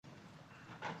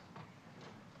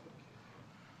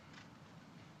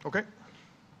Okay.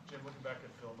 Jim, looking back at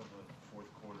film of the fourth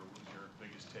quarter, what was your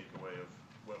biggest takeaway of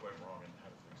what went wrong and how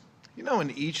to fix it?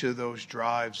 In each of those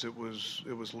drives, it was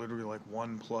literally like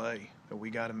one play that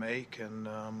we got to make, and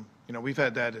we've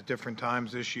had that at different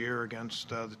times this year against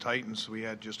the Titans. We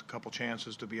had just a couple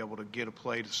chances to be able to get a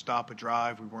play to stop a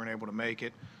drive. We weren't able to make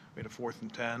it. We had a 4th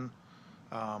and 10.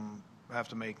 Have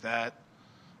to make that.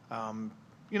 There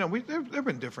have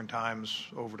been different times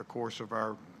over the course of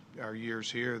our years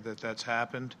here that's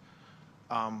happened.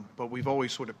 But we've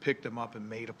always sort of picked them up and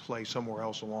made a play somewhere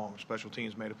else along. Special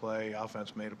teams made a play,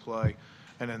 offense made a play,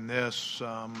 and in this,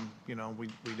 we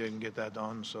didn't get that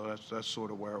done. So that's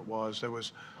sort of where it was. There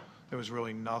was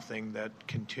really nothing that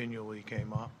continually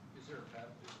came up. Is there a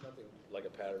pattern? There's nothing like a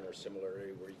pattern or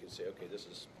similarity where you can say, okay, this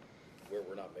is where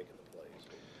we're not making the plays.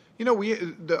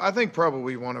 I think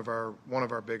probably one of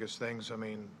our biggest things. I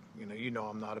mean,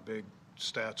 I'm not a big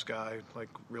stats guy. Like,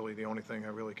 really, the only thing I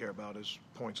really care about is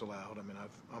points allowed. I mean,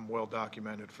 I'm well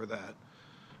documented for that.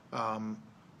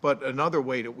 But another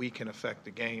way that we can affect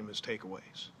the game is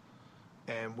takeaways,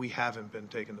 and we haven't been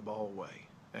taking the ball away.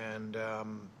 And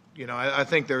I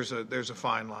think there's a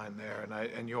fine line there,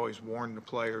 and you always warn the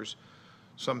players.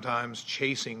 Sometimes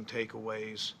chasing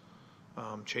takeaways,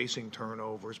 chasing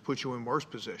turnovers puts you in worse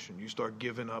position. You start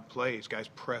giving up plays. Guys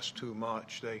press too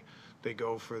much. They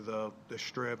go for the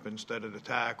strip instead of the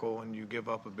tackle, and you give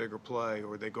up a bigger play,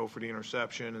 or they go for the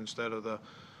interception instead of the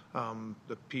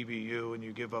PBU, and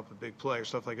you give up a big play or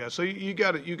stuff like that. So you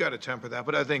got to temper that.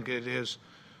 But I think it is.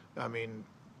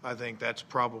 I think that's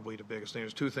probably the biggest thing.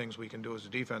 There's two things we can do as a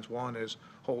defense. One is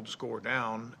hold the score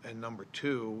down, and number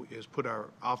two is put our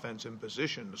offense in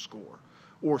position to score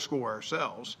or score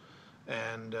ourselves.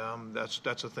 And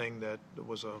that's a thing that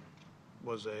was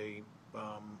a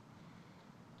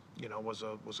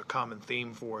common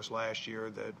theme for us last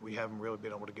year that we haven't really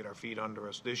been able to get our feet under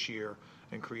us this year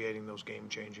in creating those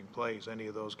game-changing plays. Any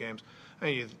of those games,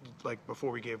 like before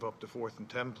we gave up the 4th and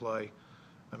 10 play,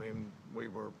 we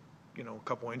were a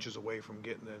couple inches away from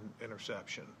getting an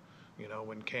interception.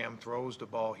 When Cam throws the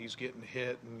ball, he's getting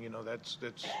hit, and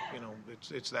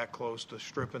it's that close to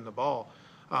stripping the ball.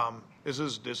 This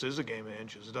is a game of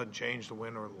inches. It doesn't change the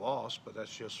win or the loss, but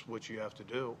that's just what you have to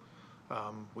do.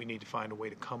 We need to find a way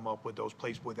to come up with those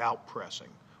plays without pressing,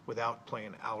 without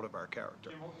playing out of our character.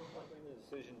 Jim, what was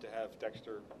the decision to have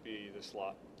Dexter be the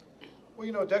slot?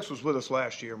 Well, Dex was with us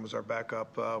last year and was our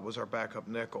backup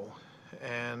nickel.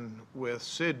 And with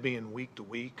Sid being week to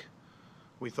week,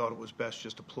 we thought it was best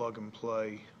just to plug and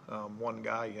play one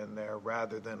guy in there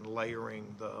rather than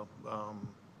layering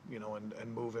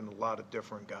and moving a lot of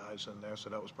different guys in there. So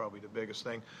that was probably the biggest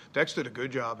thing. Dex did a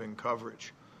good job in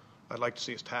coverage. I'd like to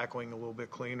see us tackling a little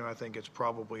bit cleaner. I think it's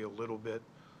probably a little bit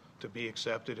to be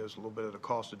accepted as a little bit of the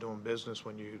cost of doing business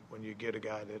when you get a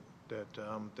guy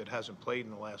that hasn't played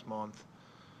in the last month.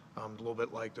 A little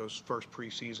bit like those first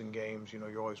preseason games,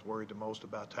 you're always worried the most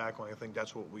about tackling. I think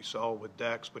that's what we saw with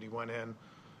Dex, but he went in,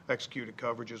 executed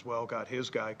coverage as well, got his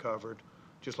guy covered.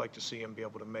 Just like to see him be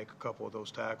able to make a couple of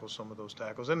those tackles, some of those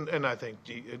tackles. And I think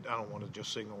I don't want to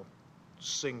just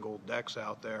single Dex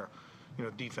out there.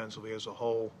 Defensively as a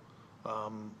whole,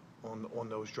 on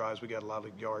those drives, we got a lot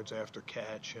of yards after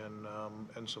catch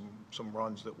and some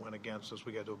runs that went against us.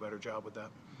 We got to do a better job with that.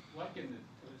 Like in the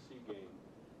Tennessee game,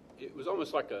 it was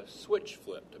almost like a switch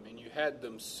flipped. You had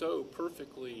them so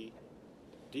perfectly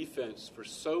defense for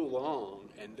so long,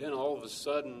 and then all of a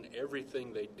sudden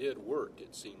everything they did worked,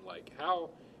 it seemed like. How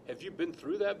have you been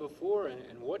through that before,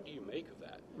 and what do you make of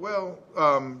that? Well,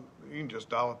 you can just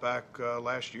dial it back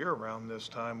last year around this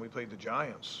time. We played the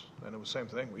Giants, and it was the same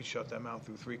thing. We shut them out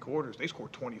through three quarters. They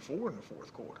scored 24 in the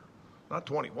fourth quarter. Not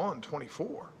 21,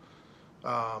 24.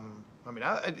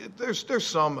 There's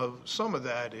some of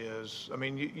that is,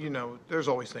 there's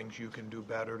always things you can do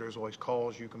better. There's always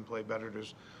calls you can play better.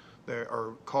 There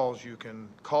are calls you can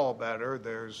call better.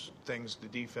 There's things the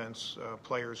defense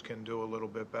players can do a little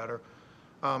bit better.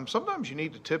 Sometimes you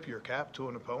need to tip your cap to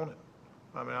an opponent.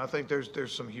 I think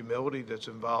there's some humility that's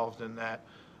involved in that.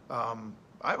 I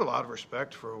have a lot of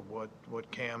respect for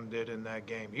what Cam did in that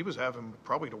game. He was having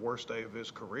probably the worst day of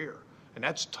his career, and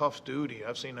that's tough duty.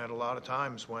 I've seen that a lot of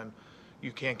times when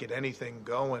you can't get anything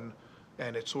going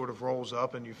and it sort of rolls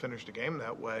up and you finish the game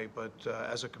that way. But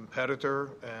as a competitor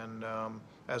and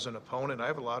as an opponent, I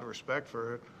have a lot of respect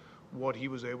for what he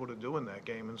was able to do in that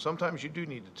game. And sometimes you do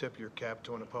need to tip your cap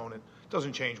to an opponent. It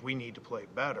doesn't change we need to play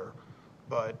better.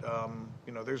 But,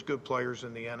 there's good players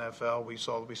in the NFL. We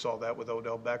saw that with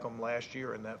Odell Beckham last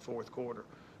year in that fourth quarter.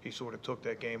 He sort of took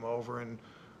that game over, and,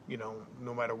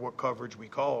 no matter what coverage we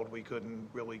called, we couldn't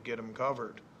really get him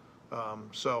covered.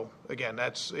 So, again,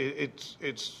 it's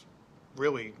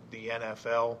really the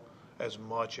NFL as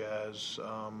much as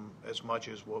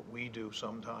what we do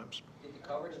sometimes. Did the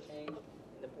coverage change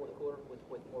in the fourth quarter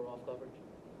with more off coverage?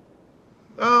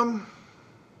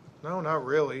 No, not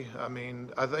really. I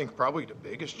mean, I think probably the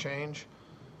biggest change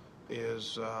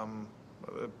is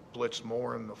blitz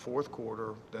more in the fourth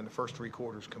quarter than the first three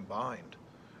quarters combined.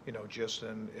 Just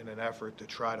in an effort to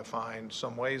try to find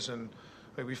some ways. And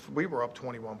I mean, we were up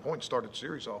 21 points, started the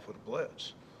series off with a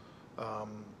blitz.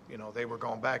 They were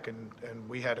going back, and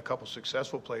we had a couple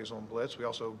successful plays on blitz. We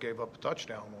also gave up a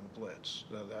touchdown on blitz,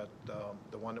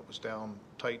 the one that was down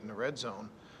tight in the red zone.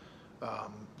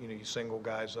 You single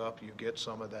guys up, you get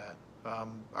some of that.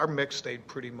 Our mix stayed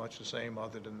pretty much the same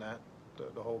other than that,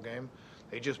 the whole game.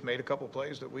 They just made a couple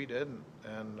plays that we didn't,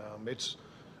 and it's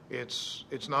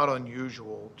not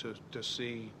unusual to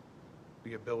see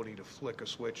the ability to flick a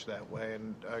switch that way.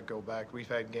 And I go back, we've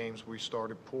had games where we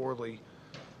started poorly.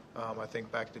 I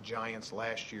think back to Giants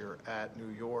last year at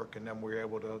New York, and then we were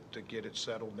able to get it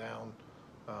settled down,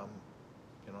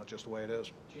 just the way it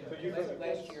is.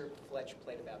 Last year, Fletch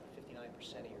played about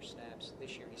 59% of your snaps.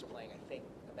 This year, he's playing, I think,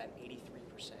 about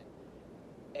 83%.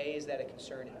 A, is that a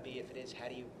concern? And B, if it is, how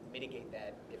do you mitigate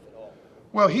that, if at all?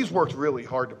 Well, he's worked really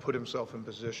hard to put himself in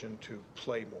position to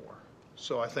play more.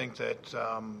 So I think that,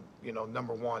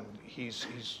 number one, he's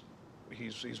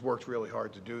worked really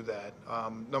hard to do that.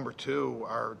 Number two,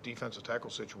 our defensive tackle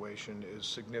situation is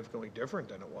significantly different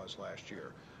than it was last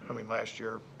year. I mean, last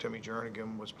year, Timmy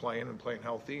Jernigan was playing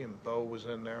healthy, and Bo was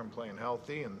in there and playing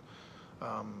healthy, and,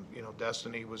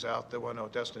 Destiny was out there. Well, no,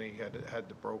 Destiny had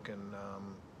the broken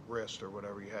wrist or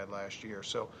whatever he had last year.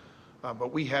 So,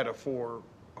 but we had a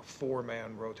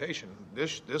four-man rotation.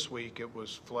 This week it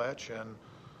was Fletch and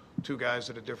two guys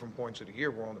at different points of the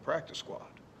year were on the practice squad.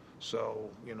 So,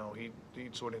 he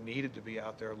sort of needed to be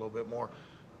out there a little bit more.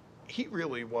 He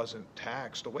really wasn't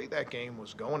taxed. The way that game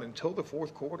was going until the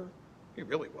fourth quarter, he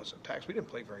really wasn't taxed. We didn't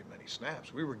play very many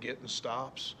snaps. We were getting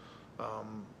stops.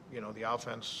 The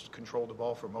offense controlled the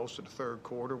ball for most of the third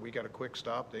quarter. We got a quick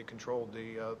stop. They controlled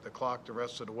the clock the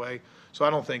rest of the way. So I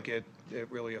don't think it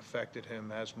really affected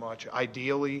him as much.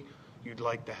 Ideally, you'd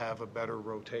like to have a better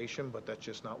rotation, but that's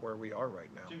just not where we are right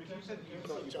now. Jimmy, you said you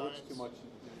thought you blitzed too much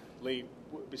late.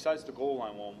 Besides the goal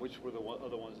line one, which were the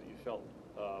other ones that you felt?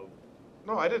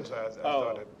 No, I didn't say I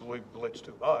thought we blitzed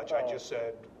too much. I just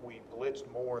said we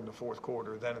blitzed more in the fourth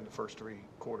quarter than in the first three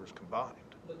quarters combined.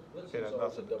 Blitzing is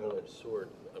always a double-edged sword,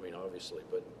 obviously,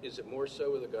 but is it more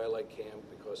so with a guy like Cam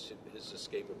because his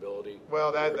escapability?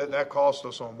 Well, that cost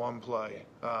us on one play.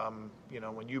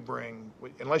 When you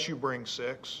unless you bring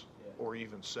 6 or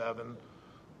even 7,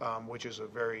 which is a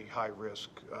very high-risk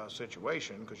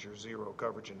situation because you're zero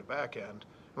coverage in the back end.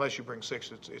 Unless you bring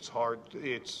 6, it's hard.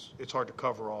 It's hard to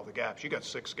cover all the gaps. You got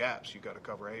 6 gaps. You got to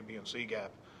cover A, B, and C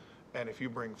gap. And if you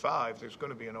bring 5, there's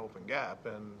going to be an open gap,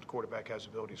 and the quarterback has the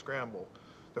ability to scramble.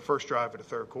 The first drive of the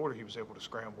third quarter, he was able to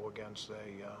scramble against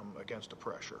a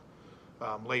pressure.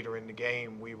 Later in the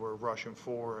game, we were rushing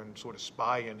 4 and sort of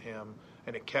spying him,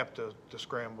 and it kept the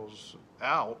scrambles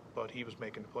out, but he was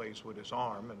making plays with his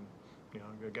arm, and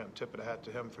again, tip of the hat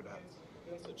to him for that.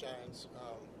 Against the Giants,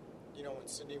 when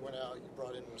Sidney went out, you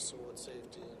brought in Rasul at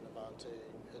safety and Avante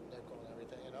at nickel and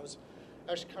everything. And I was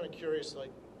actually kind of curious,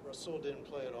 like Rasul didn't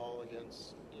play at all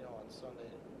against, on Sunday.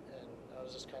 And I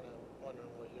was just kind of wondering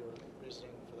what your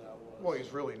reasoning for that was. Well,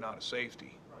 he's really not a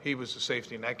safety. He was the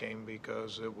safety in that game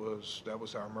because that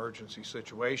was our emergency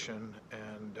situation.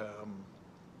 And,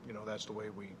 that's the way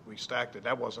we stacked it.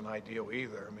 That wasn't ideal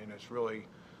either. I mean, it's really...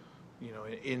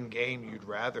 in game, you'd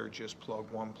rather just plug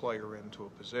one player into a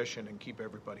position and keep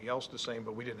everybody else the same,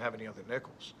 but we didn't have any other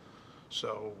nickels.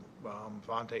 So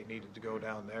Vontae needed to go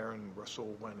down there, and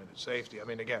Rasul went in at safety. I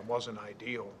mean, again, it wasn't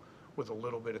ideal. With a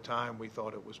little bit of time, we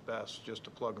thought it was best just to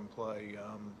plug and play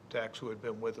Tex, who had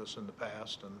been with us in the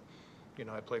past, and,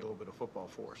 had played a little bit of football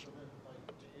for us. So then,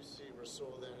 do you see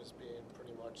Rasul then as being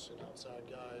pretty much an outside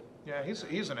guy? Yeah,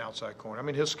 he's an outside corner. I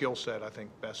mean, his skill set, I think,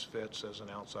 best fits as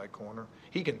an outside corner.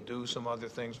 He can do some other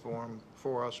things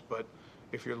for us, but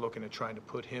if you're looking at trying to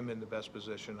put him in the best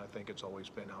position, I think it's always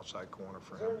been outside corner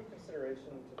for him. Is there any consideration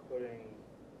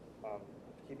to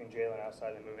keeping Jalen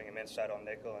outside and moving him inside on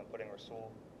nickel and putting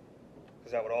Rasul?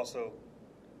 Because that would also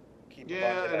keep.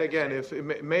 Yeah, and again, if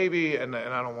maybe, and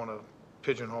I don't want to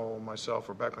pigeonhole myself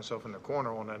or back myself in the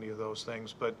corner on any of those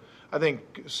things, but I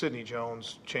think Sidney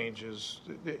Jones changes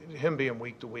him being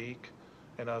week to week,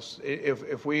 and us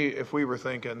if we were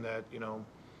thinking that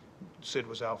Sid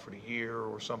was out for the year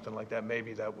or something like that,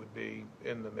 maybe that would be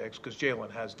in the mix because Jalen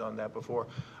has done that before.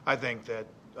 I think that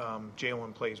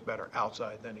Jalen plays better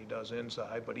outside than he does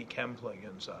inside, but he can play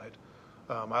inside.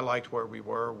 I liked where we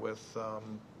were with,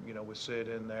 with Sid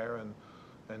in there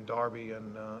and Darby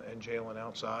and Jalen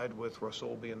outside, with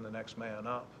Rasul being the next man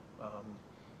up.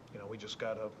 We just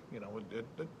got to,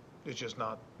 it's just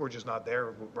not, we're just not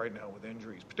there right now with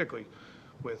injuries, particularly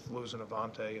with losing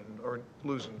Avante or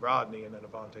losing Rodney and then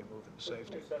Avante moving to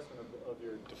safety. What's your assessment of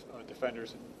your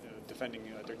defenders defending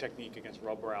their technique against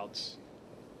rub routes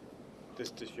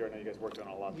this year? I know you guys worked on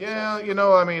it a lot. Yeah,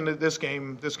 this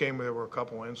game there were a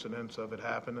couple incidents of it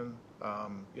happening.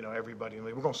 Everybody,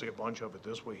 we're going to see a bunch of it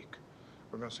this week.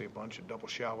 We're going to see a bunch of double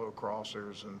shallow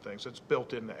crossers and things. It's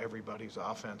built into everybody's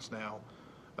offense now.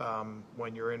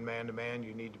 When you're in man-to-man,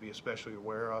 you need to be especially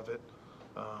aware of it.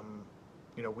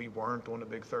 We weren't on a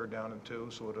big 3rd down and 2,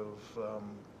 sort of,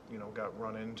 got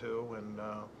run into. And,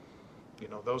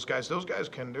 those guys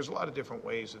can, there's a lot of different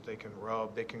ways that they can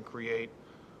rub. They can create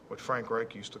what Frank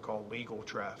Reich used to call legal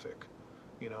traffic,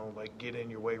 like get in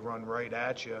your way, run right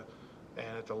at you,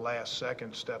 and at the last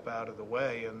second step out of the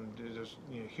way. And there's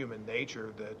human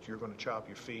nature that you're going to chop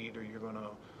your feet or you're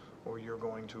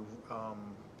going to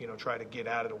try to get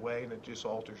out of the way, and it just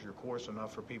alters your course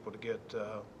enough for people to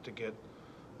get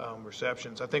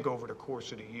receptions. I think over the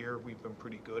course of the year, we've been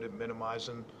pretty good at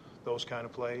minimizing those kind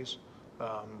of plays.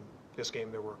 This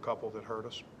game, there were a couple that hurt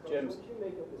us. Jim, what did you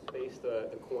make of the space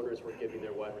the corners were giving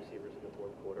their wide receivers in the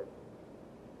fourth quarter?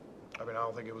 I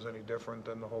don't think it was any different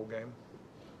than the whole game.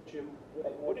 Jim,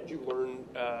 what did you learn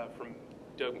from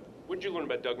Doug? What did you learn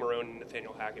about Doug Marrone and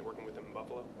Nathaniel Hackett working with him in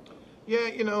Buffalo?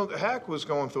 Yeah, Hack was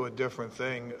going through a different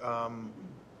thing.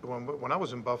 When I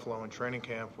was in Buffalo in training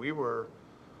camp, we were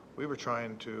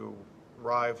trying to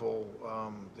rival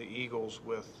the Eagles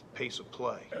with pace of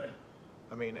play.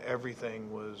 Everything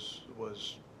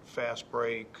was fast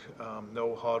break,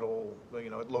 no huddle.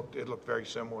 It looked very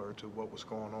similar to what was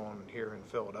going on here in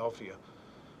Philadelphia.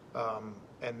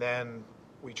 And then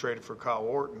we traded for Kyle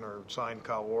Orton or signed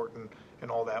Kyle Orton, and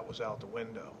all that was out the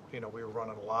window. We were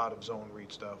running a lot of zone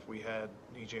read stuff. We had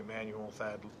E.J. Manuel,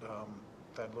 Thad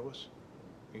Lewis.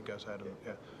 You guys had him,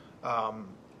 yeah.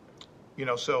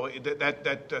 So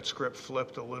that script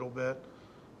flipped a little bit.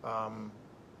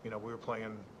 We were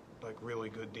playing like really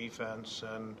good defense,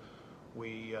 and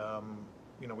we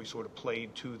sort of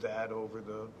played to that over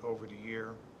the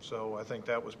year. So I think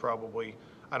that was probably,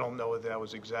 I don't know if that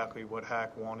was exactly what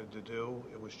Hack wanted to do.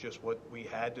 It was just what we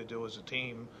had to do as a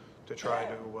team to try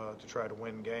to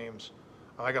win games.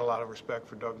 I got a lot of respect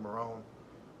for Doug Marrone.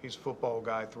 He's a football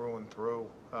guy through and through.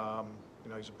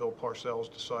 He's a Bill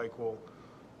Parcells disciple.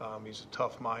 He's a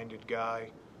tough-minded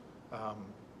guy.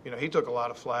 He took a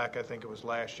lot of flack. I think it was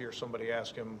last year. Somebody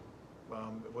asked him.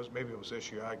 Maybe it was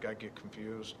this year. I get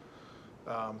confused.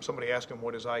 Somebody asked him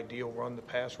what his ideal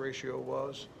run-to-pass ratio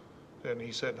was, and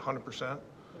he said 100%.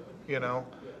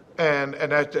 And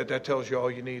that tells you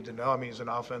all you need to know. He was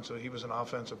an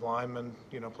offensive lineman.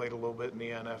 Played a little bit in the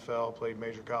NFL, played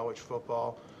major college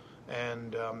football,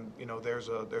 and there's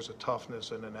a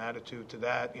toughness and an attitude to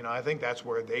that. I think that's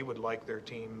where they would like their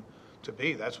team to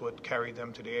be. That's what carried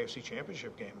them to the AFC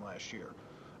Championship game last year.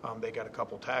 They got a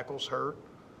couple tackles hurt.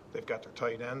 They've got their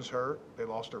tight ends hurt. They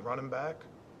lost their running back.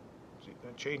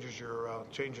 It changes your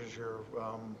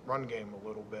run game a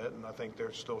little bit, and I think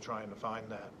they're still trying to find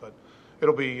that. But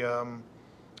it'll be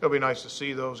nice to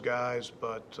see those guys.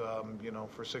 But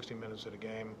for 60 minutes of the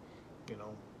game,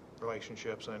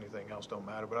 relationships and anything else don't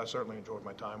matter. But I certainly enjoyed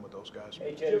my time with those guys.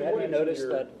 Hey Jim, have you noticed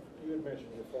that? You had mentioned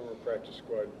your former practice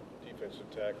squad defensive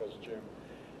tackles, Jim.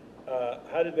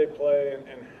 How did they play,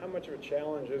 and how much of a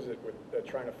challenge is it with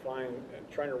trying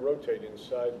to rotate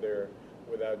inside there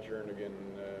without Jernigan?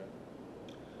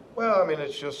 Well,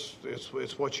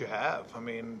 it's what you have. I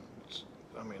don't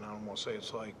want to say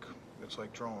it's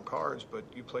like drawing cards, but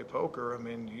you play poker.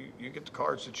 You get the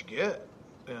cards that you get,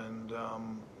 and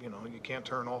you can't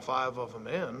turn all 5 of them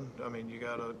in. You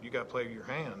gotta play your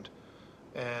hand.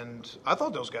 And I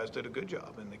thought those guys did a good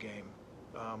job in the game.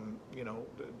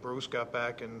 Bruce got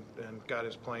back and got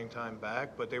his playing time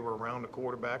back, but they were around the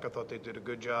quarterback. I thought they did a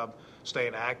good job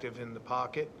staying active in the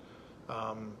pocket.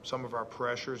 Some of our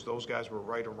pressures, those guys were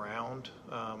right around,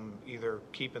 either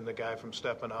keeping the guy from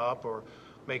stepping up or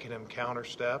making him counter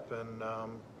step. And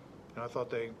I thought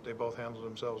they both handled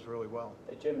themselves really well.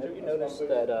 Hey Jim, have you noticed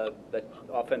that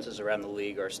offenses around the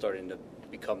league are starting to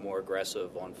become more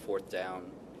aggressive on 4th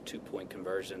down, 2-point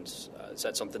conversions? Is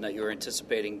that something that you were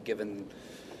anticipating, given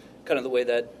kind of the way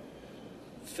that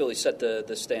Philly set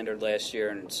the standard last year,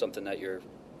 and something that you're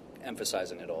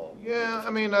emphasizing at all? Yeah,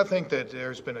 I think that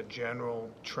there's been a general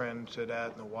trend to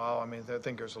that in a while. I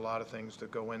think there's a lot of things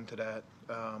that go into that.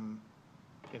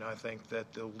 I think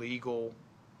that the legal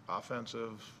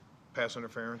offensive pass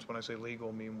interference. When I say legal,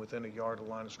 I mean within a yard of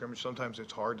the line of scrimmage. Sometimes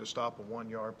it's hard to stop a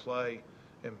 1-yard play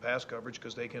in pass coverage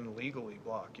because they can legally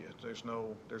block you. There's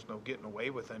no getting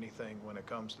away with anything when it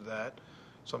comes to that.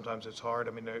 Sometimes it's hard.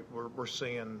 I mean, we're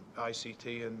seeing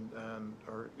ICT and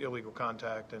or illegal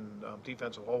contact and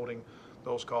defensive holding.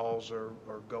 Those calls are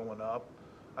going up.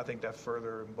 I think that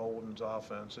further emboldens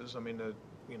offenses. I mean,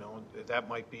 that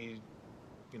might be,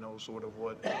 sort of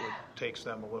what takes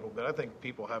them a little bit. I think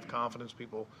people have confidence.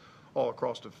 People all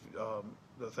across the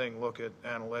thing look at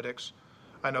analytics.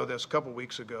 I know this a couple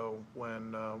weeks ago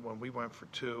when we went for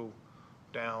 2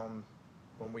 down,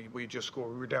 when we just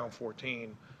scored, we were down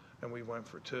 14, and we went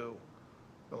for 2.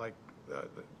 Like,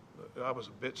 I was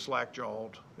a bit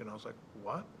slack-jawed, I was like,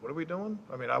 what? What are we doing?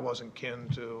 I mean, I wasn't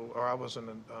I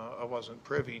wasn't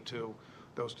privy to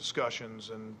those discussions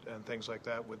and things like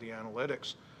that with the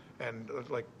analytics. And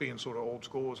like being sort of old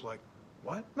school was like,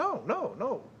 what?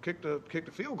 No, kick the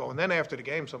field goal. And then after the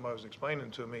game, somebody was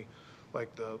explaining to me,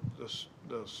 like the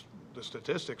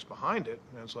statistics behind it,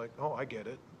 and it's like, oh, I get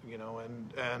it,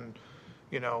 and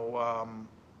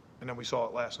then we saw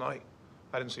it last night.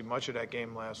 I didn't see much of that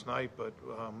game last night, but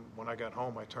when I got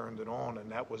home, I turned it on,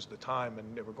 and that was the time,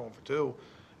 and they were going for 2,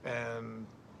 and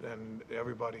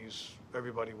everybody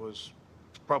was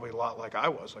probably a lot like I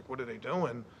was, like, what are they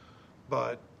doing?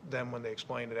 But then when they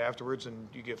explained it afterwards, and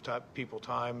you give people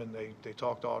time, and they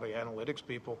talk to all the analytics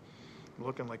people,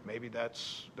 looking like maybe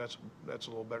that's a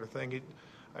little better thing.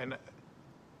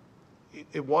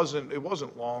 It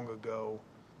wasn't long ago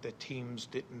that teams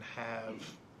didn't have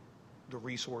the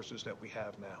resources that we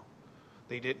have now.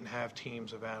 They didn't have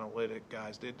teams of analytic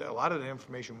guys. A lot of the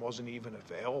information wasn't even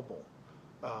available.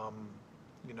 And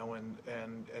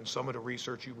some of the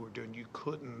research you were doing, you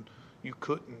couldn't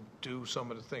do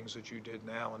some of the things that you did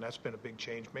now, and that's been a big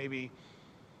change. Maybe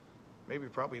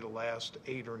probably the last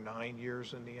 8 or 9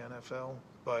 years in the NFL,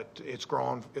 but it's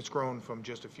grown from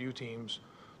just a few teams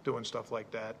doing stuff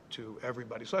like that to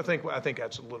everybody. So I think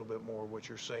that's a little bit more what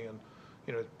you're saying.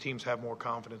 Teams have more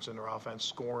confidence in their offense.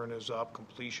 Scoring is up,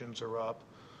 completions are up.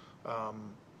 I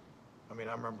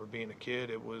remember being a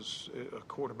kid, a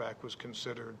quarterback was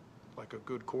considered like a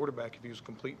good quarterback if he was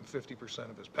completing 50%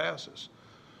 of his passes.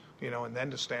 And then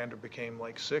the standard became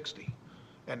like 60.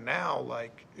 And now,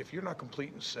 like, if you're not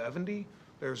completing 70,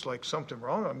 there's like something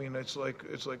wrong. I mean, it's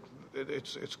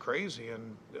crazy.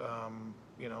 And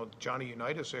Johnny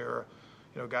Unitas era,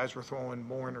 guys were throwing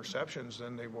more interceptions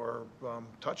than they were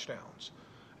touchdowns.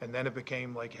 And then it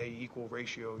became like, hey, equal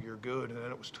ratio, you're good. And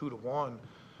then it was 2-1.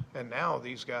 And now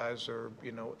these guys are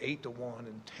 8-1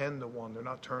 and 10-1. They're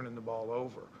not turning the ball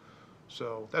over.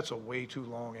 So that's a way too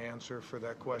long answer for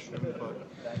that question.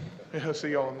 But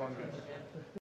see y'all in London.